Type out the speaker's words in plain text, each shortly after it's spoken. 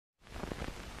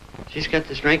She's got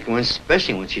the strength,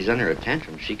 especially when she's under a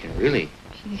tantrum. She can really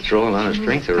throw a lot of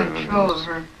strength around. Control of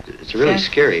her. It's really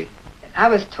scary. I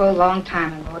was told a long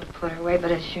time ago to put her away,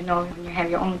 but as you know, when you have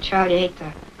your own child, you hate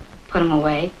to put them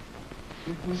away.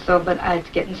 So, but it's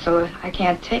getting so I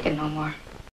can't take it no more.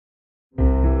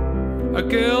 A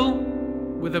girl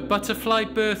with a butterfly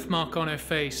birthmark on her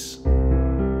face,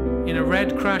 in a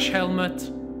red crash helmet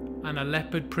and a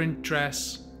leopard print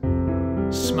dress,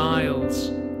 smiles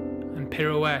and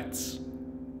pirouettes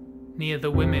near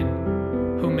the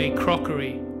women who make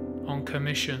crockery on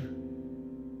commission.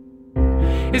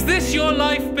 Is this your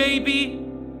life, baby?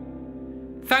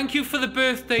 Thank you for the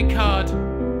birthday card.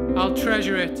 I'll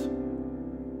treasure it.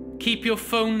 Keep your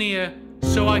phone near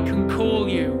so I can call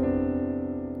you.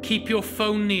 Keep your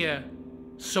phone near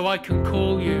so I can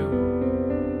call you.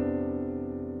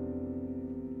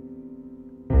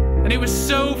 And it was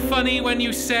so funny when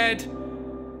you said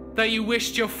that you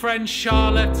wished your friend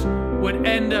Charlotte would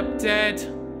end up dead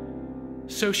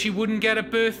so she wouldn't get a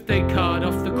birthday card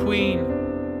off the Queen.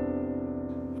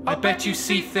 I bet you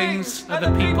see things other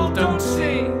people don't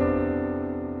see.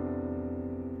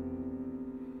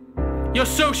 Your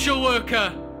social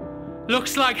worker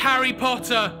looks like Harry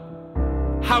Potter.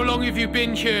 How long have you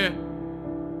been here?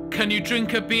 Can you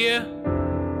drink a beer?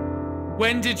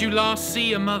 When did you last see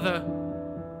your mother?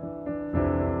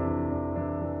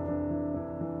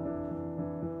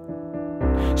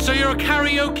 So you're a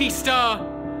karaoke star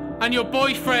and your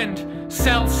boyfriend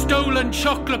sells stolen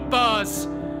chocolate bars.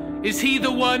 Is he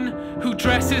the one who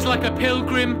dresses like a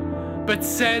pilgrim but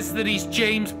says that he's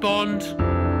James Bond?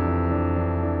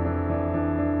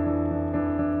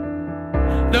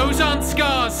 Those aren't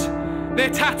scars,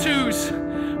 they're tattoos.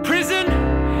 Prison,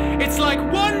 it's like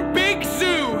one big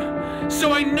zoo.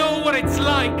 So I know what it's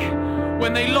like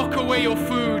when they lock away your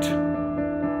food.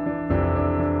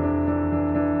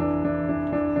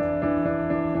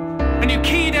 And you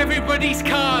keyed everybody's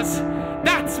cars.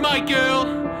 That's my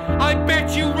girl. I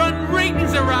bet you run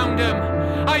rings around them.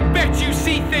 I bet you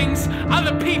see things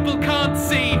other people can't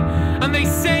see. And they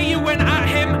say you went at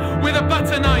him with a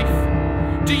butter knife.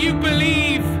 Do you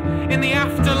believe in the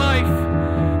afterlife?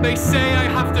 They say I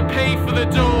have to pay for the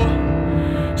door.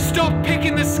 Stop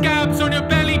picking the scabs on your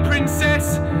belly,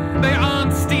 princess. They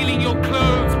aren't stealing your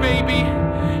clothes, baby.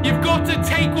 You've got to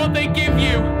take what they give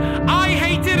you. I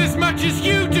hate it as much as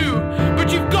you do,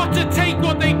 but you've got to take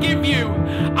what they give you.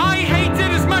 I hate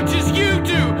it as much as you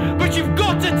do, but you've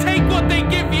got to take what they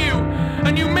give you.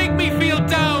 And you make me feel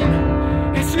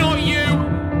down. It's not you,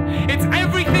 it's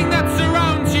everything that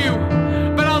surrounds you.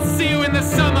 But I'll see you in the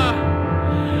summer.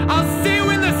 I'll see you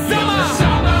in the summer.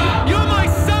 You're my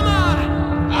summer.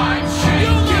 I'm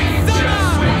shaking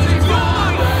just waiting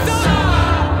for the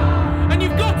summer. And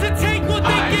you've got to take what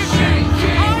they give you.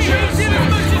 I hate it as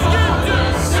much as you do,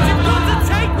 but you've got to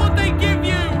take what they give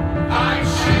you.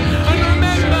 And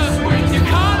remember, you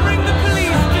can't ring the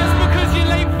police just because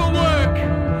you're late for work.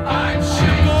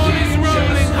 The ball is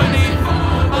rolling, honey.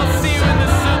 I'll see you in the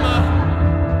summer.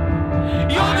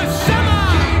 You're the summer.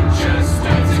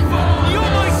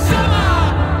 You're my summer.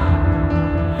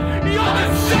 You're the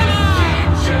summer.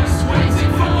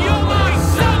 You're my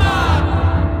summer.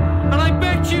 And I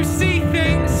bet you see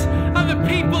things other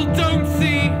people don't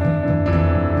see.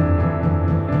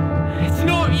 It's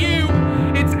not you,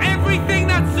 it's everything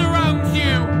that surrounds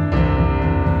you.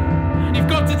 And you've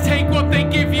got to take what they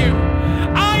give you.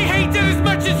 I hate it as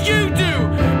much as you do,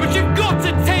 but you've got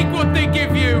to take what they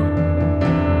give you.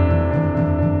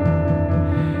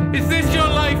 Is this your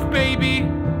life, baby?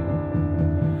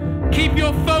 Keep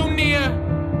your phone near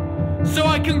so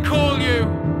I can call you.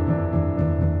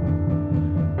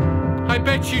 I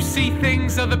bet you see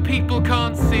things other people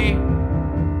can't see.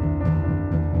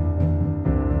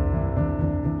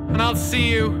 And I'll see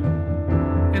you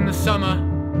in the summer.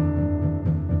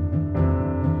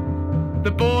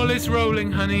 The ball is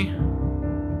rolling, honey.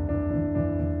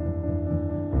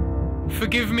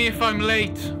 Forgive me if I'm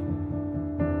late.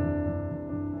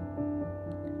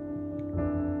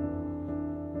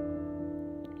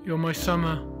 You're my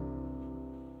summer.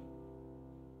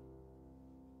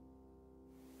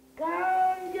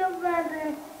 Count your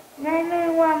blessings, name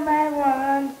it one by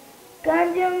one.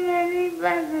 Count your many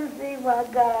blessings, see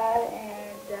what God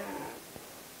has done.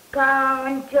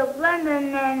 Count your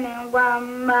blessings, name it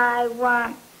one by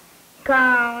one.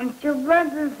 Count your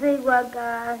blessings, see what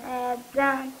God has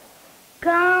done.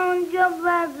 Count your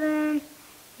blessings,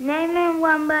 name it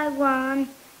one by one.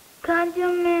 Count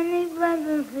your many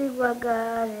blessings, see what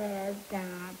God has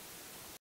done.